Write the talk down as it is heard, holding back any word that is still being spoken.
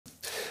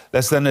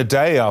Less than a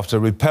day after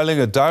repelling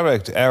a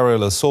direct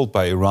aerial assault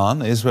by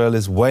Iran, Israel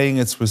is weighing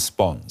its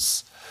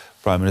response.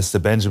 Prime Minister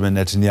Benjamin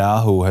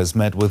Netanyahu has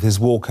met with his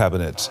war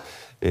cabinet.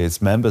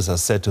 Its members are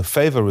said to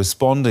favour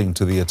responding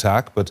to the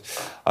attack, but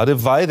are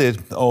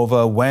divided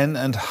over when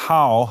and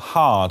how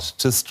hard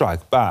to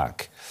strike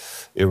back.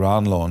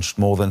 Iran launched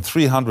more than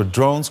 300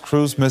 drones,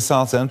 cruise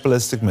missiles and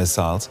ballistic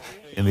missiles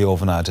in the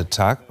overnight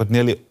attack, but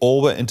nearly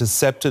all were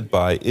intercepted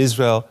by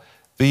Israel,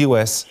 the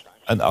US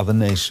and other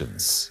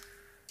nations.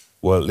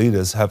 World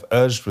leaders have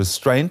urged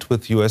restraint,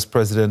 with US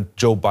President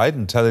Joe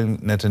Biden telling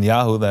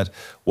Netanyahu that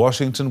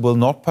Washington will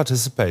not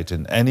participate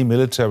in any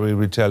military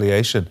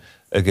retaliation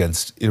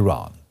against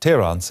Iran.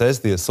 Tehran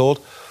says the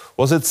assault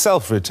was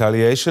itself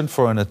retaliation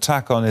for an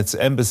attack on its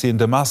embassy in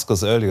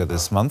Damascus earlier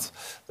this month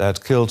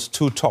that killed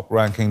 2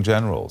 top-ranking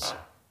generals.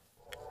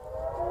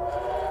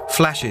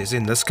 Flashes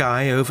in the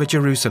sky over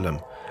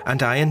Jerusalem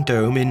and Iron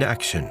Dome in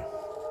action.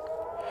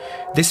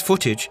 This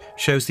footage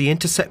shows the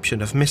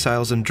interception of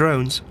missiles and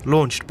drones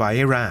launched by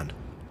Iran.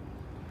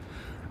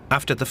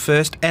 After the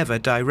first ever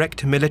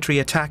direct military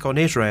attack on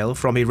Israel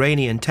from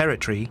Iranian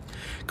territory,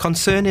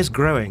 concern is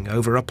growing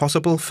over a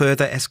possible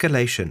further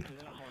escalation.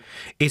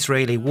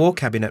 Israeli War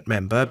Cabinet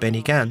member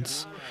Benny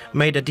Gantz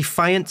made a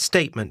defiant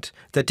statement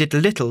that did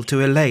little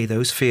to allay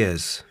those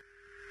fears.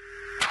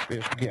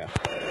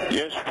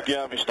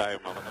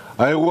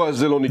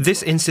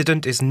 This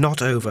incident is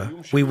not over.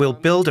 We will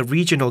build a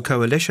regional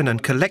coalition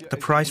and collect the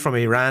price from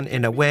Iran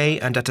in a way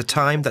and at a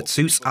time that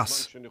suits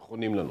us.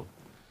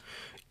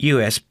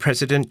 US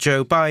President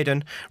Joe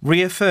Biden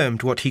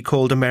reaffirmed what he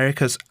called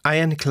America's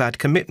ironclad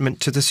commitment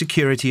to the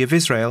security of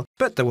Israel,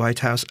 but the White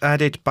House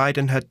added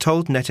Biden had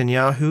told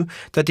Netanyahu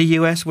that the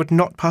US would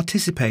not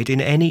participate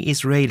in any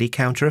Israeli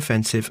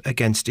counteroffensive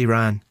against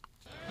Iran.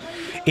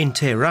 In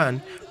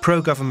Tehran,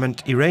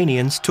 pro-government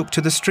Iranians took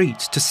to the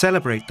streets to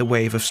celebrate the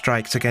wave of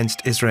strikes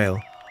against Israel.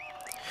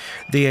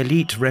 The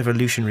elite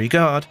Revolutionary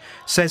Guard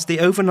says the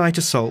overnight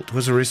assault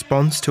was a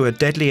response to a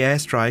deadly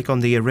airstrike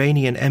on the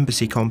Iranian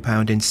embassy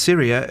compound in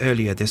Syria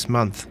earlier this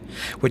month,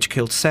 which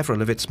killed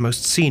several of its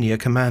most senior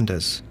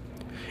commanders.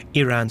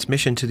 Iran's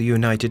mission to the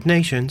United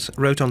Nations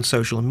wrote on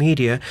social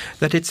media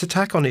that its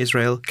attack on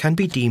Israel can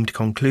be deemed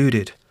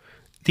concluded.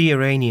 The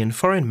Iranian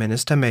foreign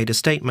minister made a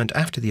statement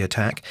after the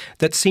attack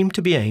that seemed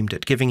to be aimed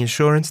at giving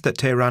assurance that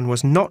Tehran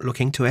was not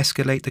looking to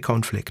escalate the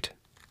conflict.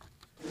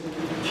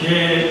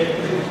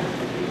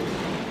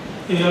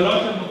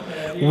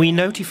 We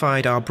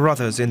notified our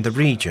brothers in the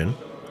region,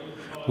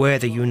 where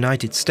the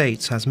United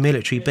States has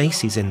military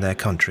bases in their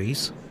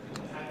countries,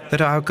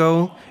 that our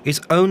goal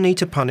is only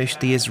to punish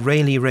the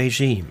Israeli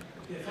regime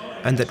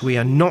and that we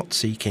are not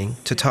seeking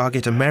to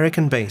target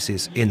American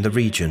bases in the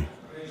region.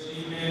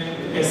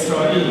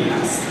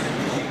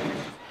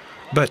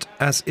 But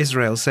as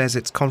Israel says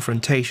its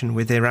confrontation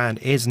with Iran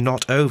is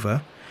not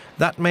over,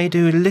 that may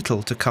do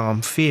little to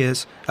calm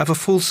fears of a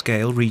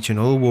full-scale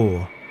regional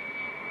war.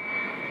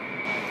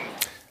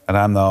 And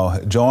I'm now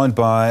joined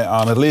by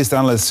our Middle East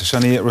analyst,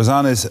 Shani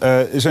Rozanes.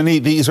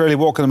 Shani, the Israeli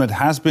War Cabinet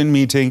has been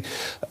meeting.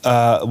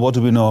 What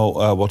do we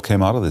know what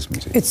came out of this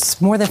meeting?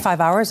 It's more than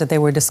 5 hours that they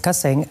were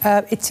discussing.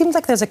 It seems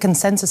like there's a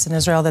consensus in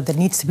Israel that there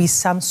needs to be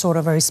some sort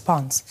of a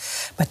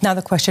response. But now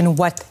the question,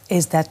 what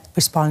is that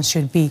response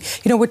should be?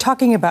 You know, we're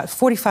talking about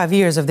 45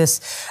 years of this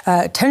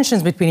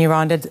tensions between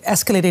Iran that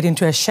escalated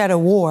into a shadow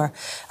war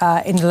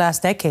in the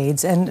last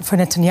decades. And for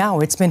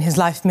Netanyahu, it's been his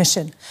life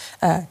mission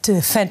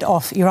to fend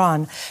off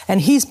Iran.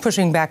 And he's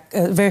pushing back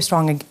very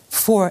strongly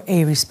for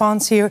a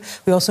response here.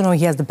 We also know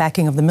he has the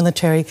backing of the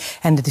military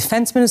and the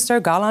defense minister,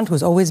 Gallant,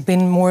 who's always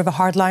been more of a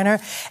hardliner.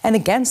 And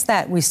against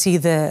that, we see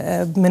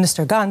the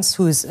Minister Gantz,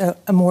 who's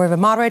more of a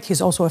moderate.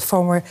 He's also a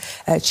former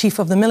chief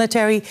of the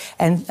military,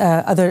 and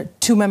other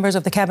 2 members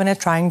of the cabinet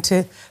trying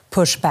to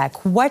push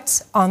back.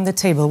 What's on the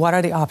table? What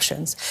are the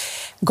options?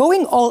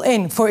 Going all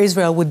in for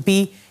Israel would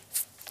be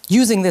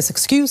using this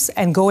excuse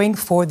and going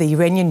for the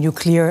Iranian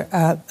nuclear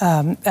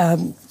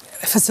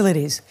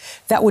facilities.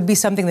 That would be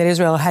something that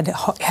Israel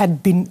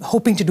had been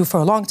hoping to do for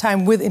a long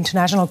time with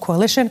international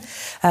coalition.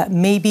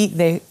 Maybe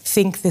they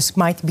think this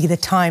might be the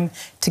time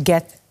to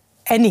get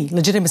any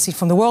legitimacy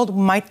from the world,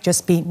 might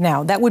just be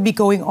now. That would be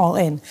going all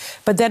in.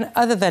 But then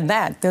other than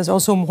that, there's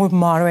also more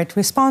moderate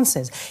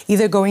responses,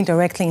 either going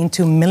directly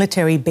into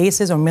military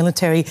bases or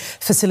military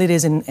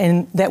facilities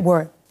that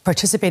were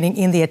participating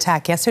in the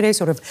attack yesterday,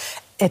 sort of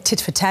a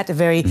tit-for-tat, a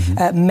very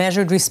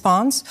measured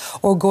response,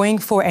 or going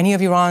for any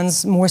of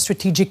Iran's more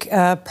strategic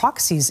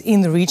proxies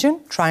in the region,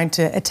 trying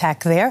to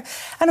attack there.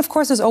 And of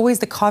course, there's always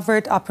the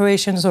covert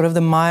operations, sort of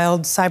the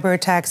mild cyber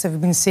attacks that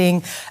we've been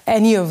seeing.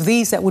 Any of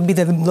these, that would be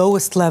the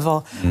lowest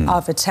level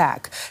of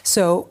attack.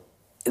 So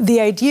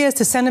the idea is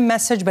to send a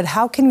message, but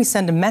how can we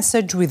send a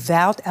message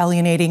without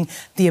alienating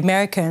the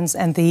Americans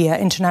and the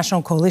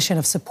international coalition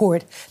of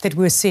support that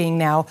we're seeing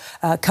now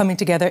coming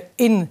together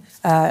in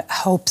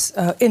hopes,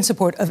 in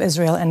support of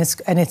Israel and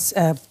its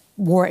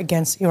war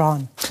against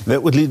Iran?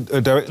 That would lead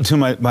directly to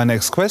my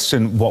next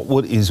question. What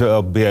would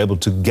Israel be able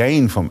to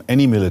gain from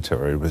any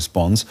military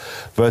response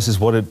versus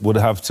what it would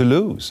have to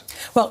lose?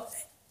 Well,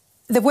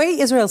 The way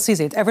Israel sees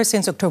it, ever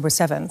since October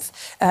 7th,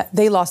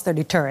 they lost their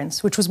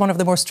deterrence, which was one of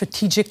the more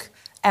strategic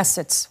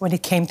assets when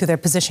it came to their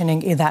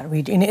positioning in that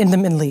region, in the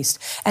Middle East.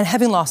 And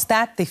having lost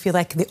that, they feel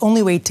like the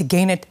only way to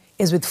gain it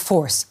is with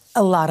force.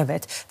 A lot of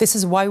it. This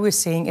is why we're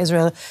seeing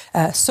Israel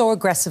so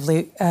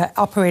aggressively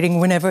operating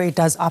whenever it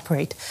does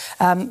operate.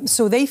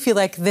 So they feel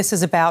like this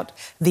is about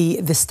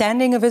the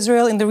standing of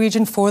Israel in the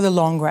region for the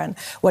long run.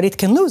 What it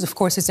can lose, of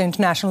course, is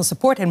international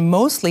support and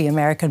mostly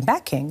American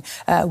backing.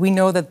 We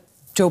know that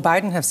Joe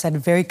Biden has said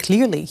very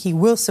clearly he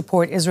will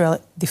support Israel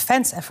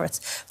defense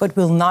efforts, but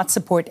will not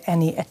support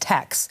any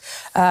attacks.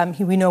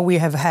 We know he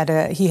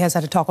has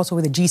had a talk also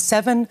with the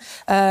G7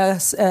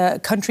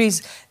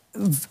 countries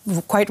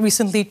quite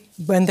recently,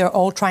 when they're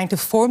all trying to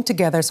form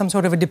together some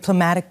sort of a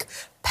diplomatic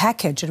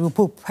package that will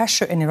put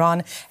pressure in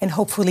Iran and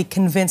hopefully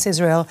convince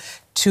Israel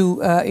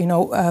to,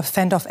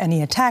 fend off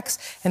any attacks.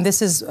 And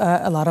this is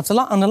a lot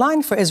on the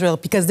line for Israel,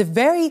 because the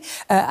very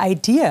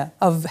idea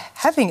of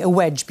having a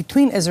wedge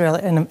between Israel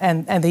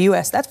and the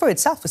US, that for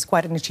itself is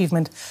quite an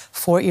achievement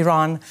for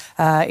Iran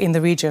in the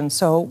region.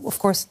 So, of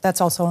course,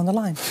 that's also on the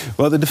line.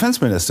 Well, the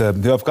defense minister,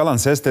 Yoav Gallant,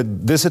 says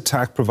that this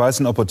attack provides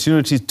an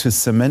opportunity to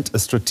cement a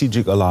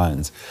strategic alliance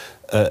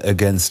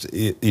against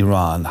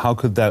Iran. How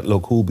could that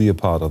look? Who will be a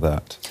part of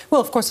that?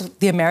 Well, of course,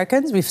 the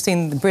Americans. We've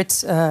seen the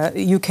Brits,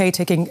 UK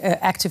taking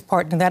active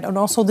part in that, and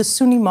also the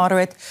Sunni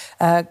moderate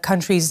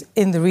countries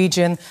in the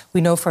region.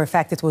 We know for a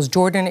fact it was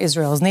Jordan,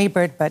 Israel's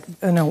neighbor, but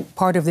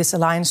part of this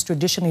alliance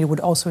traditionally would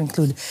also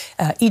include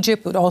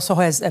Egypt. It also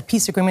has a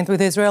peace agreement with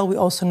Israel. We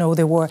also know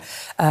there were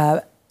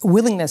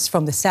willingness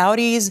from the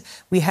Saudis.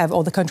 We have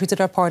all the countries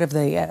that are part of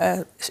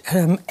the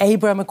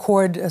Abraham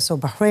Accord, so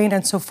Bahrain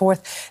and so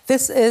forth.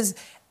 This is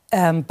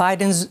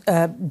Biden's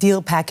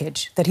deal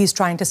package that he's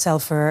trying to sell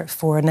for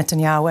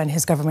Netanyahu and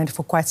his government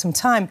for quite some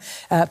time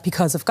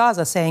because of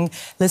Gaza, saying,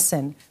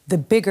 listen,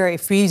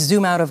 if we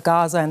zoom out of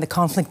Gaza and the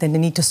conflict and the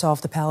need to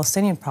solve the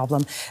Palestinian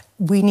problem,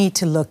 we need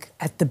to look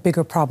at the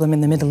bigger problem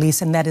in the Middle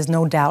East, and that is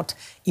no doubt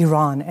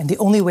Iran. And the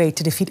only way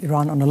to defeat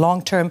Iran on the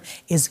long term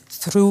is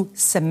through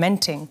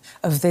cementing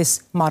of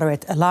this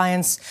moderate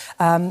alliance.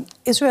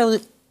 Israel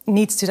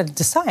needs to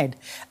decide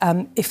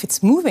if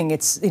it's moving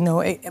its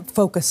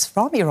focus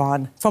from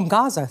Iran, from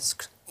Gaza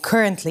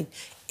currently,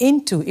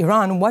 into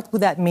Iran. What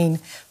would that mean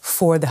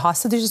for the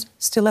hostages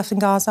still left in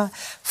Gaza,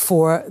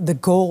 for the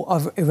goal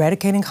of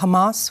eradicating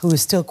Hamas, who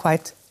is still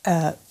quite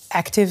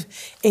active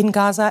in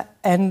Gaza?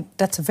 And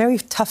that's a very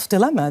tough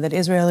dilemma that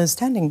Israel is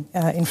standing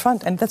in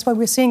front. And that's why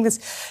we're seeing this.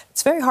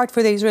 It's very hard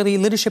for the Israeli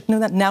leadership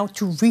now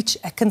to reach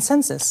a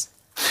consensus.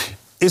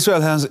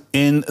 Israel has,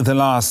 in the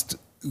last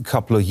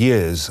couple of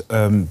years,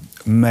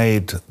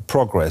 made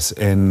progress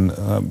in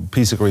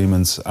peace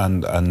agreements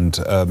and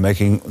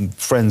making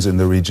friends in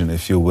the region,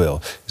 if you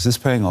will. Is this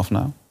paying off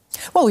now?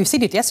 Well, we've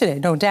seen it yesterday,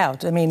 no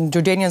doubt. I mean,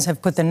 Jordanians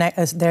have put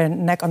their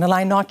neck on the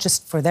line, not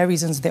just for their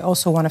reasons. They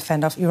also want to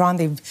fend off Iran.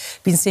 They've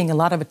been seeing a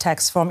lot of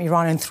attacks from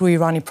Iran and through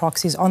Iranian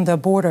proxies on their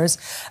borders.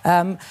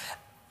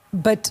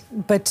 But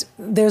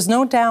there's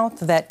no doubt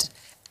that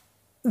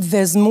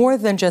there's more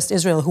than just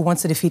Israel who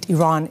wants to defeat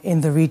Iran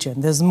in the region.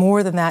 There's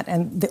more than that.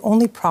 And the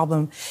only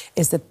problem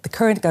is that the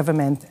current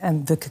government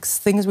and the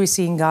things we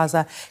see in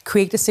Gaza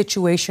create a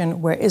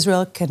situation where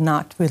Israel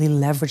cannot really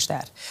leverage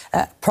that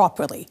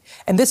properly.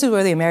 And this is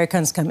where the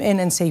Americans come in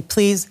and say,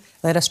 please,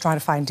 let us try to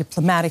find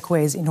diplomatic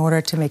ways in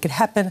order to make it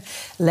happen.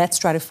 Let's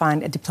try to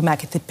find a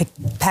diplomatic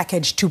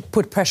package to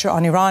put pressure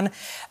on Iran.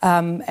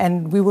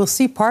 And we will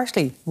see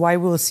partially why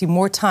we will see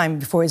more time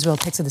before Israel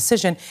takes a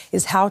decision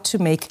is how to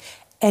make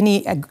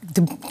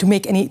to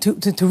reach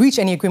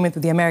any agreement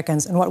with the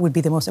Americans and what would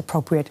be the most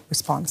appropriate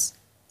response.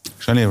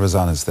 Shani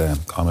Rozanes there,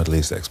 our Middle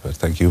East expert.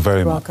 Thank you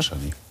very much,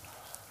 Shani.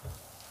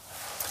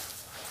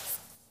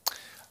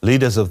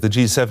 Leaders of the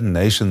G7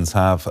 nations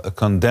have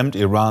condemned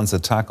Iran's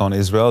attack on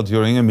Israel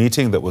during a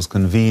meeting that was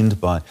convened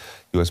by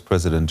US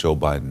President Joe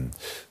Biden.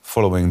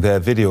 Following their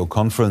video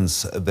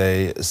conference,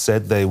 they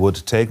said they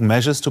would take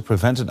measures to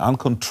prevent an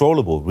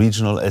uncontrollable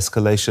regional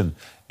escalation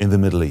in the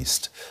Middle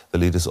East. The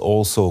leaders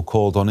also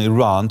called on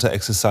Iran to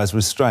exercise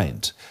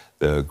restraint.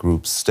 The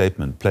group's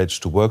statement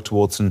pledged to work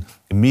towards an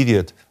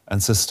immediate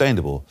and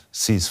sustainable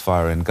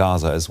ceasefire in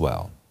Gaza as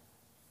well.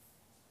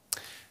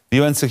 The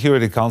UN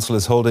Security Council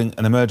is holding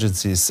an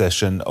emergency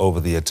session over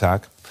the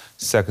attack.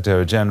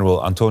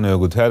 Secretary-General Antonio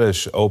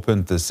Guterres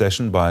opened the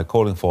session by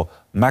calling for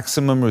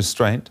maximum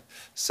restraint,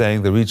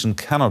 saying the region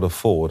cannot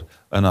afford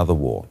another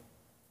war.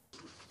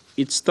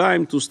 It's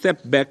time to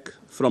step back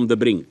from the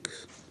brink.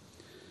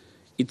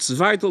 It's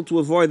vital to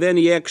avoid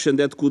any action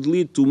that could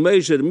lead to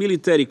major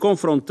military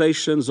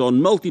confrontations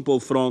on multiple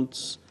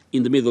fronts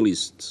in the Middle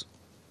East.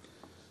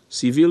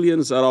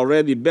 Civilians are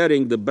already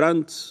bearing the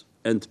brunt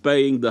and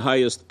paying the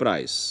highest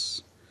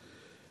price.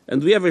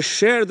 And we have a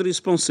shared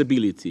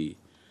responsibility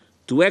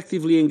to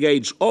actively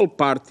engage all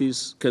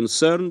parties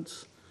concerned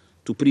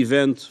to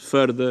prevent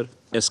further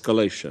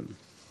escalation.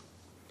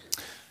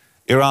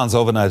 Iran's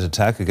overnight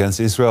attack against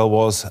Israel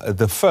was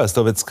the first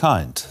of its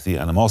kind. The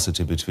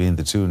animosity between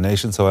the two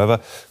nations,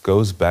 however,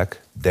 goes back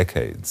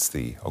decades.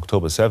 The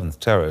October 7th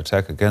terror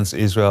attack against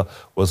Israel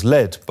was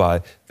led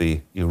by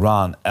the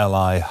Iran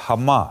ally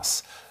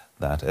Hamas.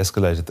 That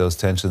escalated those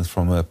tensions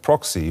from a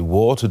proxy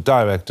war to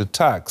direct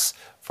attacks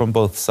from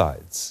both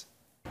sides.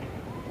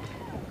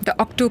 The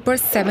October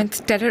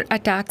 7th terror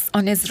attacks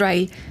on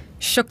Israel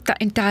shook the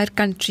entire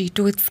country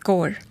to its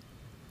core.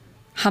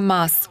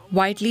 Hamas,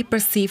 widely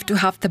perceived to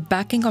have the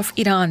backing of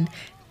Iran,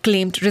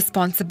 claimed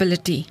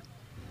responsibility.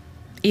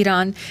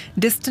 Iran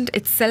distanced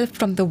itself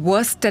from the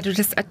worst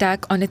terrorist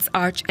attack on its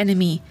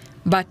arch-enemy,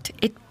 but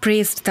it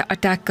praised the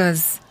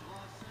attackers.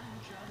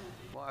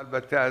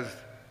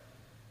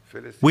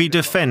 We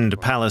defend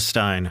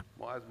Palestine.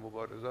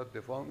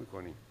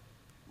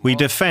 We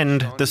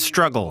defend the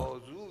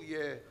struggle.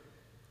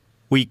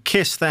 We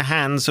kiss the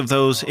hands of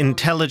those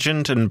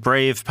intelligent and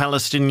brave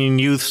Palestinian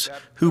youths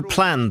who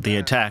planned the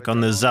attack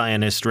on the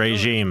Zionist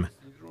regime.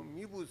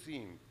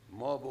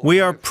 We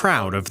are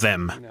proud of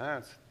them.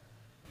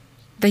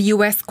 The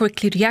U.S.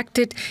 quickly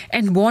reacted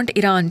and warned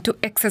Iran to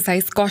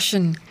exercise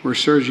caution. We're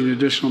surging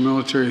additional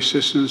military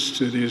assistance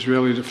to the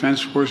Israeli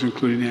Defense Force,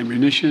 including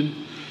ammunition,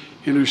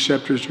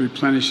 interceptors to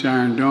replenish the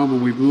Iron Dome,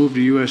 and we've moved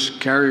the U.S.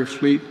 carrier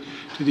fleet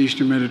to the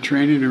Eastern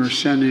Mediterranean, and we're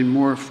sending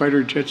more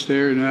fighter jets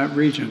there in that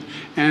region.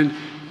 And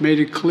made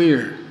it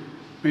clear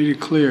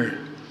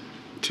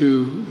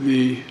to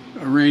the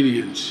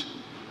Iranians,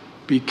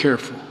 be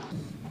careful.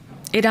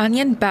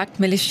 Iranian-backed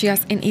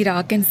militias in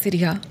Iraq and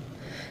Syria,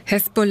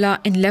 Hezbollah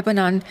in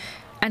Lebanon,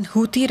 and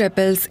Houthi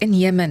rebels in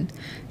Yemen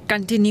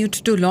continued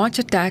to launch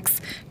attacks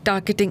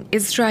targeting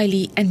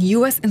Israeli and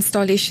U.S.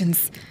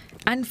 installations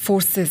and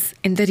forces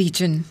in the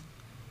region.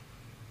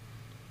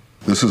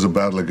 This is a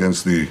battle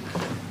against the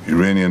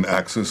Iranian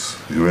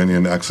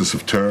axis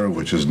of terror,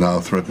 which is now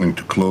threatening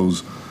to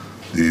close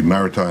the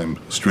maritime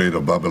Strait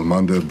of Bab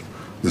el-Mandeb.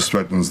 This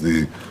threatens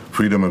the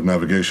freedom of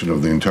navigation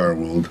of the entire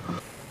world.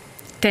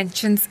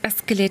 Tensions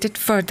escalated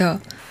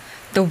further.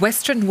 The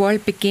Western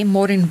world became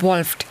more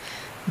involved.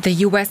 The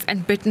US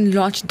and Britain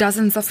launched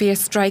dozens of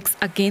airstrikes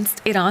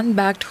against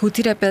Iran-backed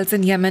Houthi rebels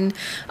in Yemen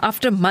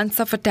after months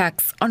of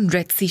attacks on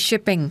Red Sea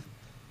shipping.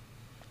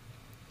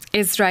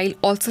 Israel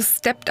also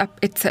stepped up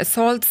its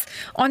assaults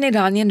on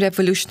Iranian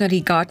Revolutionary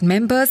Guard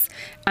members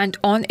and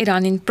on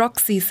Iranian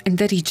proxies in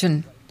the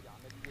region.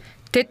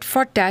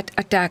 Tit-for-tat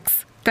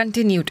attacks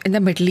continued in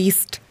the Middle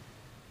East.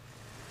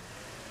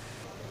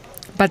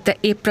 But the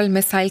April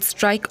missile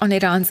strike on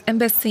Iran's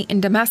embassy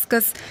in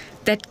Damascus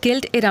that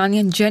killed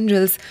Iranian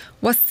generals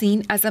was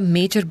seen as a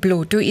major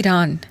blow to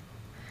Iran.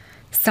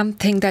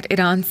 Something that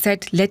Iran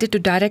said led it to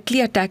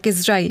directly attack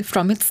Israel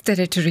from its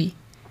territory.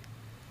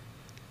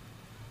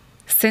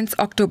 Since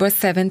October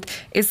 7th,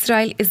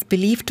 Israel is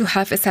believed to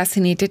have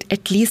assassinated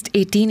at least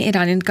 18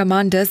 Iranian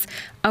commanders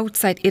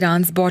outside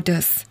Iran's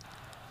borders.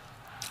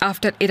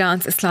 After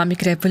Iran's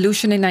Islamic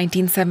Revolution in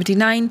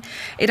 1979,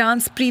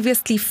 Iran's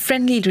previously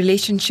friendly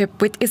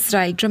relationship with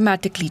Israel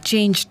dramatically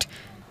changed.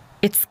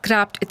 It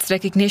scrapped its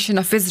recognition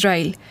of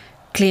Israel.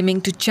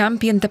 Claiming to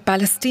champion the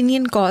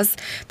Palestinian cause,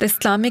 the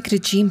Islamic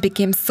regime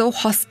became so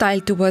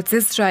hostile towards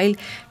Israel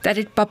that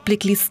it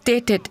publicly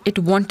stated it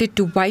wanted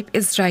to wipe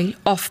Israel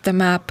off the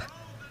map.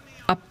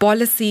 A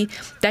policy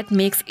that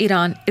makes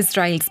Iran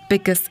Israel's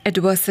biggest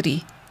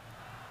adversary.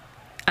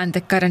 And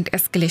the current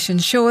escalation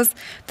shows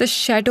the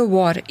shadow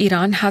war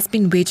Iran has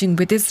been waging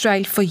with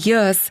Israel for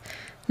years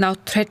now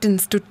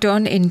threatens to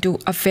turn into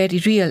a very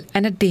real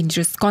and a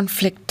dangerous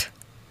conflict.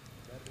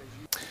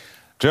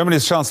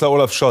 Germany's Chancellor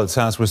Olaf Scholz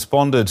has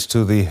responded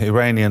to the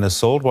Iranian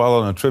assault while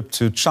on a trip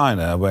to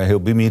China, where he'll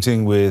be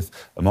meeting with,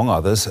 among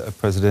others,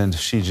 President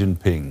Xi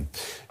Jinping.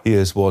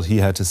 Here's what he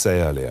had to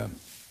say earlier.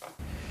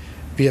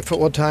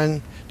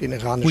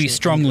 We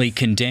strongly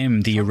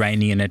condemn the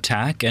Iranian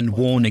attack and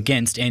warn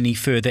against any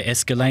further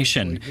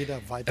escalation.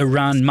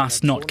 Iran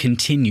must not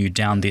continue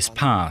down this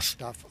path.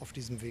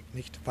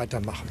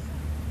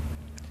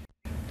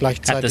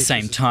 At the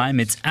same time,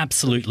 it's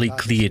absolutely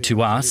clear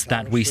to us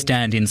that we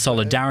stand in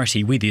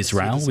solidarity with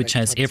Israel, which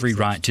has every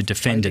right to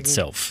defend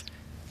itself.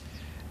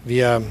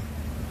 We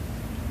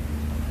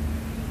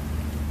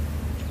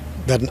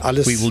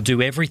will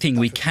do everything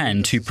we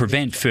can to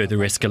prevent further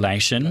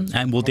escalation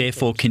and will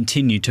therefore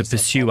continue to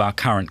pursue our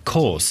current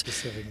course.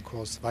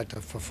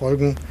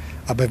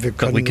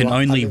 But we can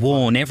only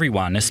warn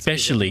everyone,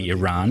 especially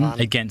Iran,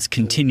 against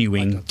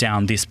continuing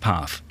down this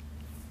path.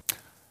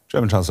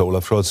 German Chancellor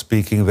Olaf Scholz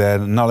speaking there.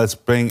 Now let's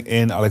bring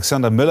in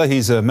Alexander Müller.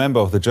 He's a member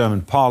of the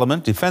German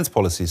Parliament, defense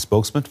policy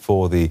spokesman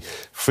for the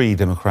Free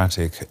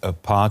Democratic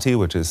Party,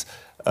 which is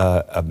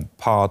a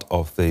part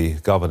of the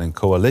governing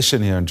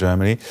coalition here in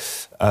Germany,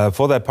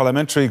 for their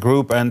parliamentary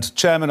group and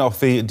chairman of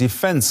the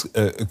Defence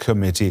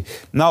Committee.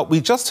 Now,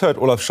 we just heard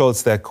Olaf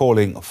Scholz there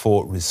calling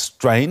for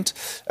restraint,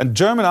 and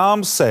German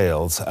arms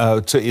sales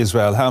to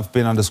Israel have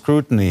been under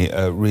scrutiny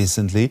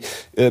recently.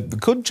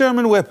 Could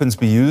German weapons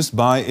be used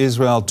by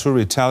Israel to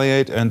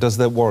retaliate, and does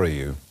that worry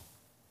you?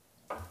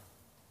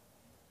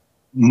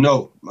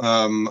 No,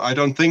 I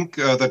don't think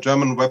that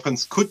German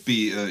weapons could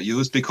be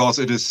used because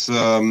it is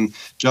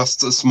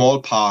just a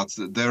small part.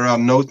 There are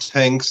no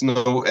tanks,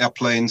 no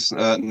airplanes,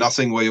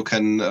 nothing where you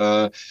can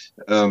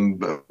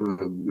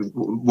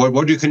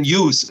what you can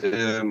use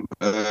to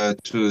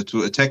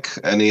attack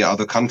any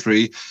other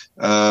country.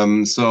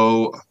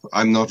 So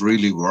I'm not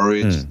really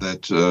worried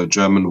that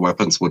German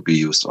weapons would be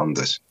used on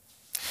this.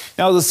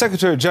 Now, the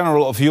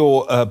Secretary-General of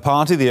your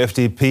party, the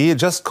FDP,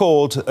 just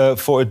called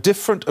for a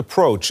different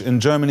approach in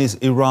Germany's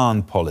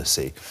Iran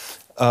policy.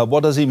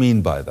 What does he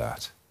mean by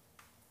that?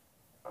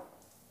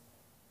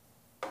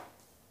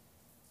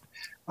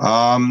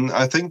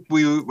 I think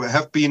we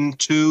have been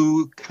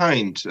too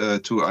kind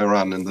to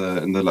Iran in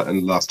the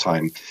last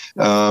time.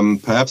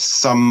 Perhaps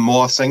some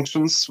more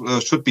sanctions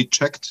should be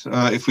checked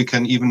if we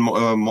can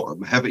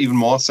have even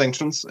more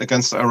sanctions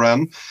against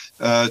Iran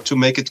to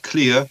make it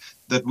clear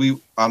that we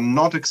are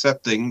not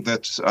accepting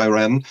that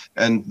Iran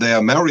and their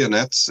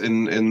marionettes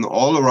in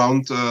all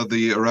around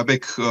the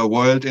Arabic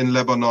world, in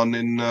Lebanon,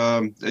 in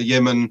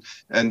Yemen,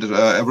 and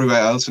everywhere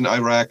else in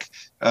Iraq,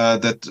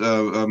 that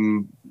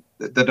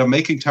are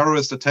making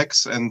terrorist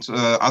attacks and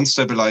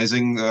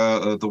unstabilizing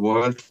the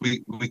world.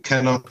 We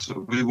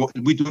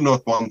do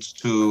not want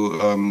to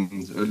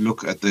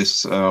look at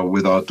this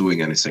without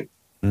doing anything.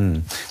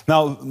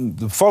 Now,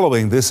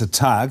 following this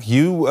attack,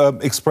 you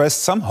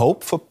expressed some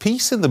hope for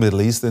peace in the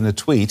Middle East in a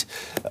tweet.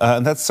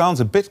 And that sounds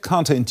a bit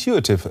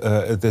counterintuitive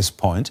at this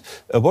point.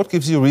 What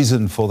gives you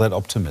reason for that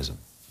optimism?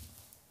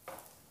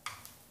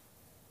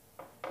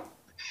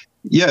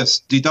 Yes,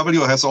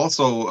 DW has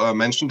also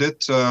mentioned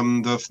it.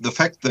 The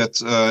fact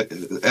that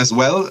as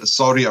well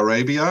Saudi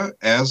Arabia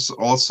as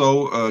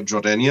also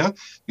Jordania,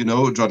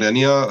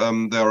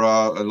 Jordania, there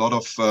are a lot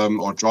of,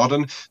 or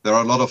Jordan, there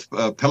are a lot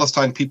of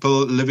Palestine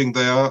people living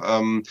there.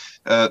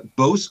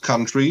 Both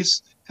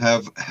countries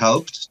have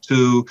helped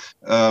to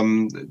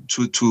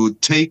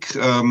take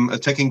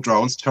attacking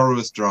drones,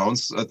 terrorist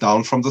drones,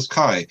 down from the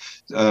sky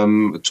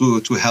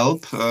to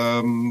help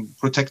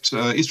protect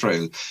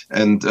Israel.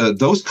 And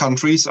those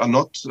countries are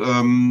not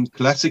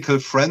classical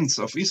friends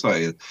of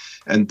Israel,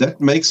 and that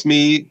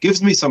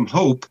gives me some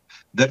hope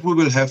that we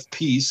will have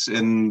peace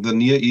in the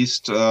Near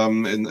East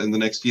in the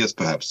next years,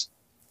 perhaps.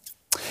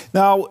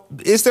 Now,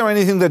 is there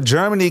anything that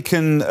Germany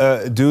can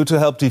do to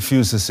help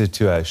defuse the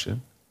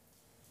situation?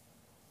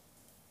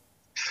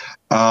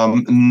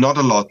 Not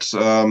a lot.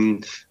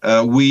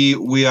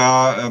 We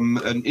are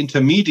an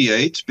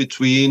intermediate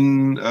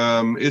between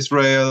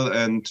Israel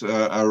and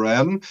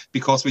Iran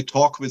because we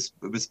talk with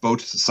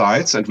both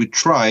sides and we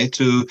try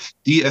to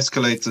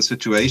de-escalate the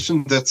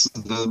situation. That's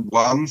the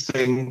one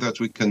thing that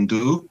we can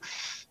do.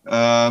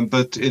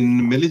 But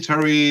in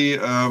military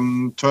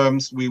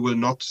terms, we will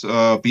not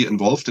be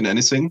involved in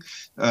anything,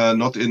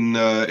 not in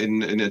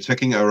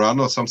attacking Iran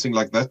or something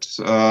like that.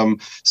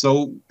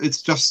 So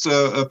it's just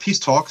peace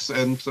talks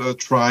and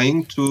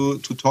trying to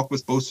talk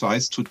with both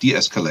sides to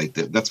de-escalate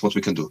it. That's what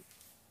we can do.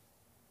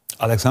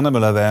 Alexander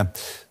Müller there,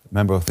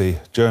 member of the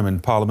German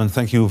Parliament.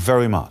 Thank you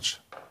very much.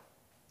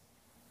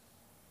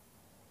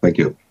 Thank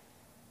you.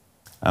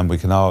 And we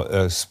can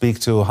now speak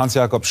to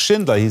Hans-Jakob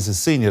Schindler. He's a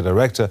senior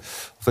director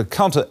of the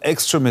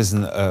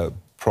Counter-Extremism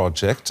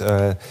project.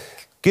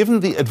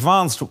 Given the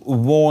advanced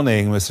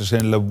warning, Mr.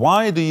 Schindler,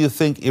 why do you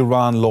think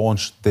Iran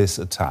launched this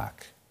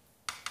attack?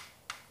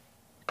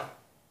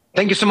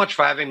 Thank you so much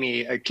for having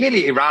me.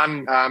 Clearly,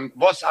 Iran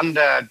was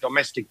under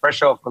domestic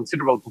pressure of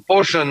considerable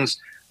proportions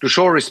to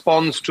show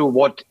response to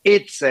what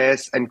it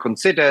says and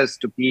considers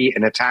to be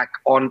an attack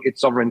on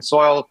its sovereign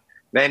soil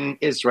when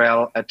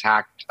Israel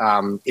attacked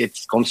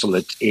its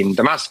consulate in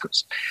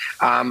Damascus.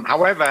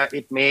 However,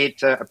 it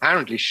made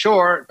apparently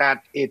sure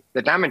that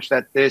the damage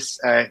that this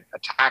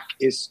attack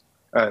is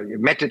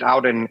meted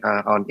out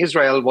on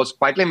Israel was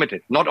quite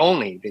limited. Not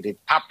only did it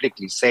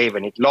publicly say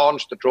when it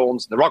launched the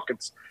drones, the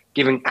rockets,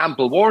 giving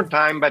ample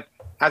wartime, but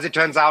as it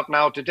turns out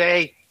now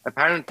today,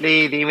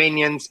 apparently the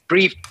Iranians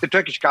briefed the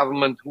Turkish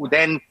government, who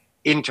then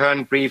in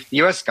turn briefed the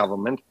US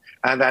government,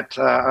 that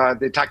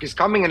the attack is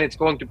coming and it's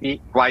going to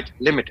be quite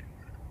limited.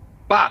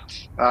 But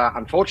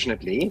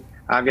unfortunately,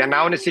 we are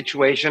now in a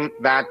situation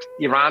that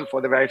Iran,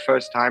 for the very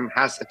first time,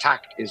 has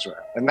attacked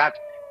Israel. And that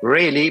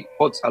really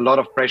puts a lot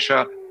of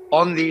pressure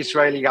on the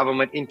Israeli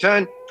government in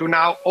turn to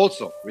now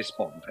also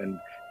respond. And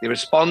the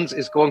response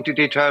is going to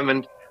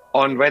determine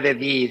on whether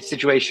the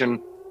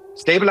situation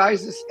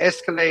stabilizes,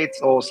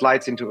 escalates, or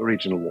slides into a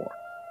regional war.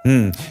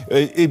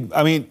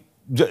 I mean,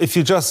 if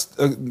you just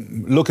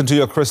look into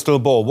your crystal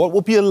ball, what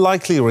would be a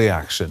likely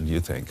reaction, you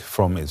think,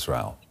 from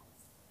Israel?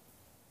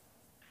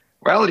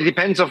 Well, it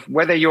depends on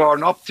whether you are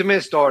an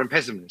optimist or a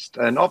pessimist.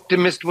 An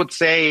optimist would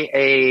say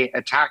an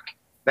attack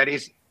that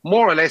is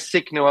more or less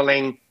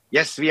signaling,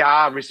 yes, we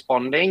are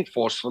responding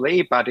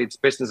forcefully, but it's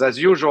business as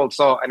usual.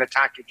 So an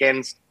attack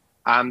against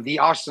the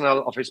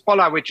arsenal of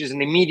Hezbollah, which is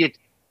an immediate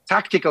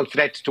tactical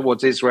threat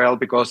towards Israel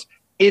because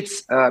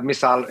its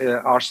missile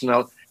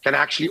arsenal can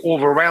actually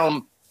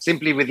overwhelm,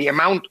 simply with the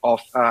amount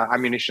of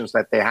ammunition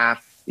that they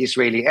have, the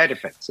Israeli air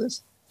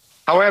defenses.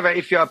 However,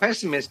 if you're a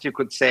pessimist, you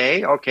could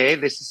say, okay,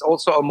 this is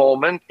also a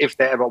moment, if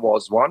there ever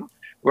was one,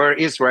 where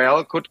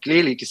Israel could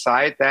clearly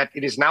decide that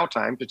it is now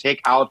time to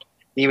take out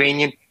the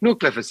Iranian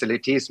nuclear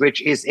facilities,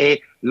 which is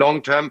a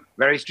long-term,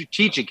 very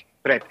strategic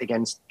threat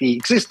against the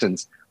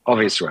existence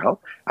of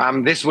Israel.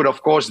 This would,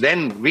 of course,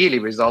 then really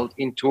result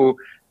into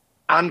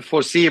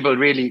unforeseeable,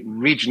 really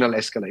regional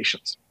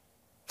escalations.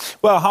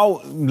 Well,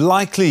 how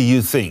likely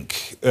you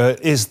think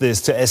is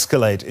this to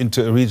escalate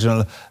into a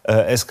regional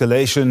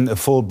escalation, a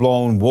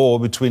full-blown war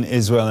between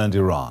Israel and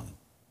Iran?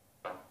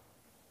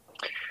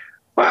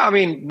 Well, I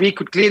mean, we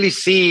could clearly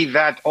see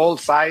that all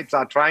sides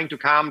are trying to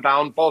calm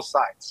down both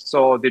sides.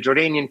 So the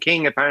Jordanian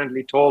king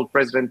apparently told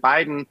President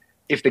Biden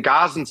if the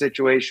Gazan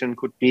situation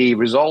could be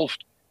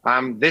resolved,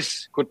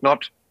 this could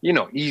not,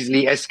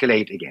 easily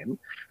escalate again.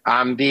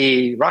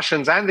 The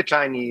Russians and the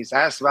Chinese,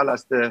 as well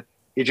as the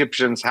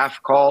Egyptians,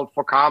 have called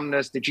for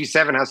calmness. The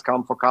G7 has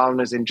come for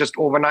calmness in just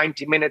over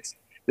 90 minutes.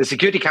 The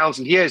Security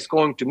Council here is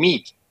going to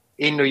meet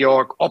in New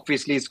York.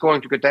 Obviously, it's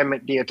going to condemn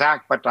the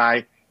attack, but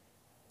I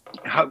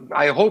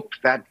hope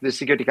that the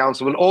Security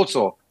Council will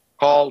also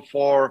call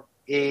for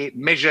a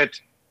measured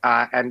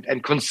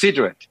and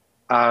considerate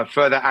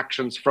further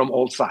actions from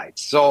all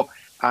sides. So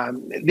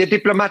the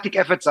diplomatic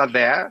efforts are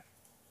there.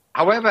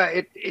 However,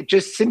 it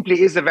just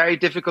simply is a very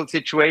difficult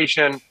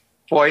situation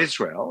for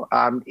Israel.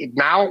 It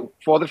now,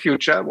 for the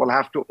future, will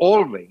have to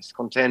always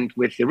contend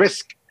with the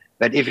risk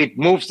that if it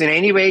moves in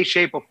any way,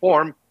 shape or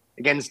form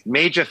against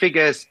major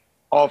figures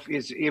of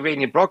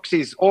Iranian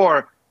proxies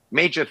or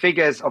major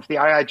figures of the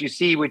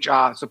IRGC, which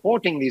are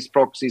supporting these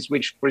proxies,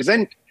 which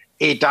present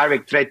a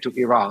direct threat to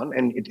Iran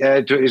and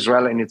to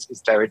Israel and its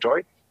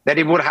territory, that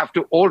it would have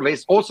to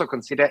always also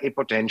consider a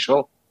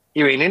potential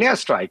Iranian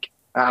airstrike.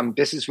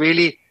 This is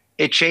really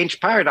a changed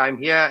paradigm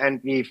here,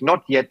 and we've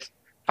not yet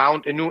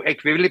found a new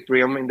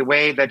equilibrium in the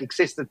way that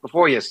existed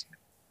before yesterday.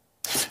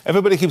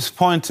 Everybody keeps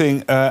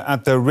pointing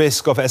at the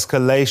risk of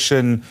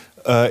escalation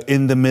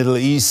in the Middle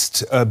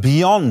East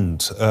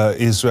beyond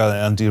Israel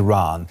and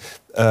Iran.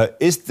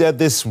 Is there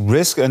this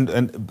risk,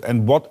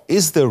 and what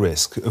is the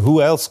risk?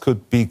 Who else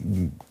could be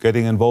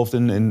getting involved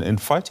in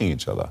fighting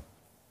each other?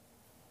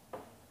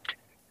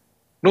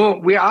 No,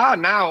 we are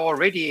now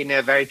already in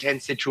a very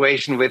tense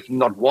situation with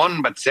not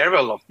one, but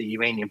several of the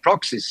Iranian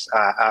proxies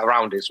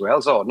around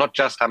Israel. So not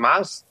just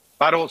Hamas,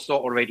 but also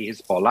already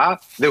Hezbollah.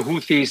 The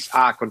Houthis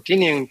are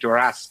continuing to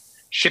harass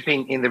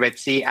shipping in the Red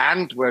Sea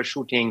and were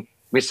shooting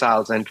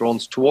missiles and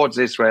drones towards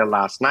Israel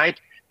last night.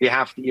 We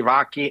have the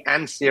Iraqi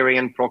and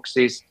Syrian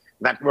proxies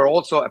that were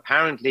also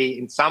apparently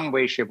in some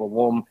way, shape or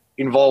form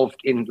involved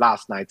in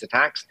last night's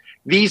attacks.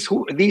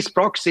 These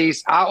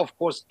proxies are, of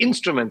course,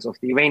 instruments of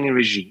the Iranian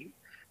regime,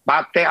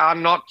 but they are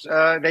not.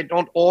 They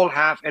don't all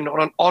have an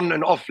on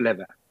and off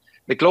lever.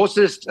 The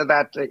closest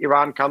that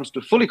Iran comes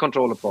to fully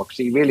control a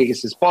proxy really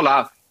is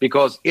Hezbollah,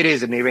 because it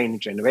is an Iranian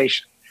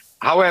generation.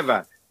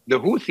 However, the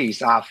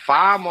Houthis are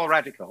far more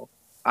radical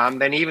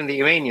than even the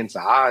Iranians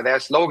are. Their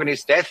slogan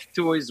is death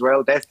to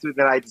Israel, death to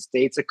the United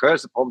States, a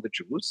curse upon the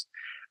Jews.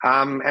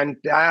 And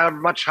they are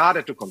much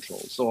harder to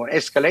control. So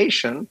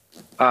escalation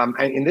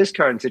in this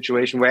current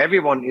situation where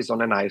everyone is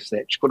on a knife's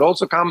edge could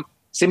also come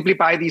simply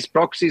by these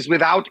proxies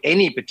without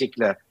any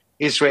particular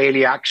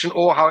Israeli action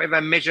or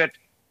however measured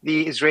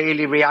the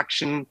Israeli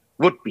reaction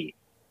would be.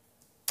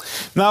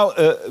 Now,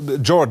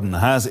 Jordan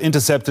has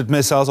intercepted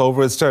missiles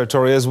over its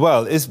territory as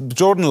well. Is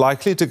Jordan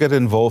likely to get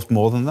involved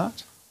more than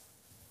that?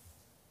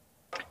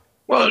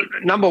 Well,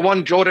 number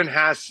one, Jordan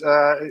has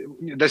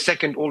the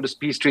second oldest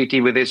peace treaty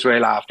with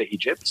Israel after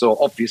Egypt. So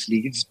obviously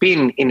it's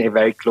been in a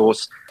very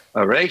close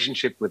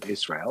relationship with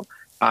Israel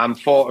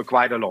for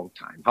quite a long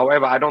time.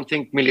 However, I don't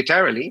think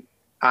militarily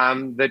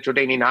the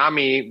Jordanian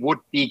army would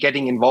be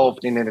getting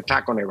involved in an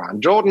attack on Iran.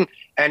 Jordan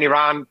and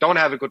Iran don't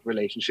have a good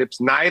relationships.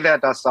 Neither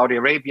does Saudi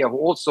Arabia, who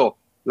also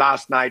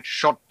last night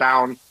shot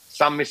down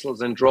some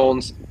missiles and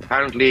drones,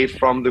 apparently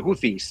from the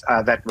Houthis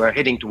that were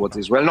heading towards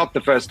Israel. Not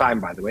the first time,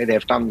 by the way. They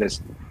have done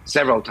this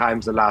several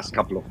times the last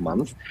couple of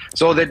months.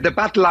 So the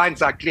battle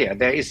lines are clear.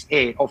 There is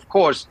of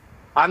course,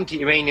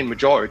 anti-Iranian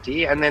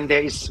majority, and then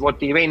there is what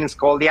the Iranians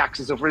call the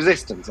axis of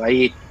resistance,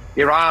 i.e.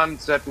 Iran,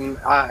 certain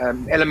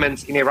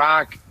elements in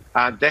Iraq,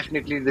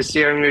 definitely the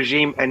Syrian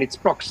regime and its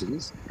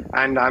proxies.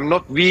 And I'm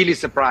not really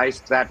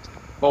surprised that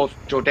both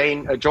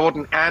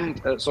Jordan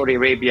and Saudi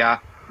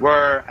Arabia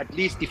were at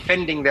least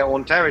defending their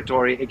own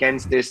territory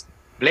against this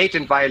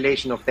blatant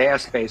violation of their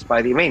airspace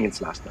by the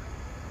Iranians last night.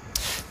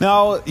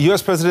 Now,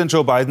 US President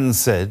Joe Biden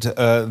said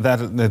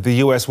that the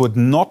US would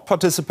not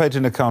participate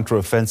in a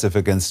counteroffensive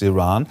against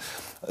Iran.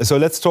 So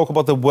let's talk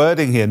about the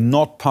wording here,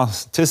 not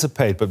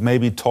participate, but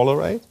maybe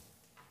tolerate?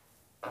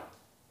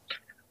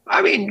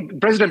 I mean,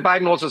 President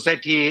Biden also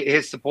said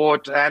his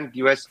support and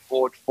US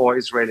support for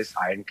Israel is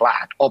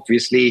ironclad.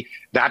 Obviously,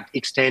 that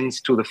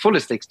extends to the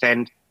fullest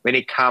extent when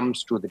it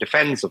comes to the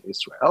defense of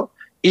Israel,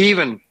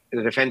 even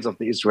the defense of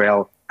the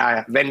Israel,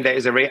 when there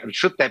is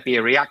should there be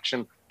a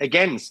reaction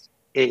against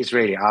the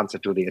Israeli answer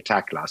to the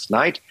attack last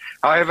night.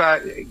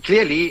 However,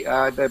 clearly,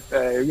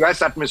 the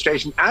US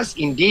administration, as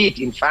indeed,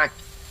 in fact,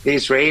 the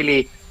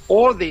Israeli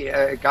or the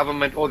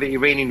government or the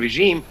Iranian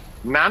regime,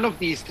 none of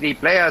these three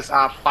players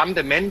are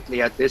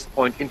fundamentally at this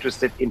point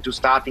interested into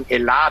starting a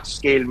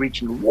large-scale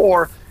regional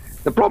war.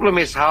 The problem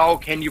is, how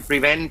can you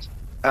prevent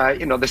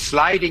the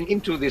sliding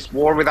into this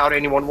war without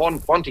anyone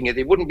wanting it?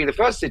 It wouldn't be the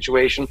first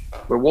situation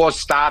where wars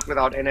start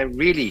without anyone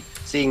really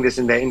seeing this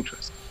in their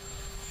interest.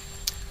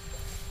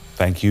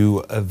 Thank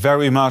you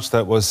very much.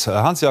 That was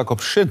Hans-Jakob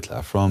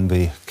Schindler from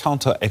the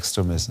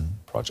Counter-Extremism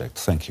Project.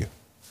 Thank you.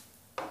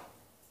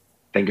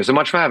 Thank you so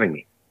much for having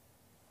me.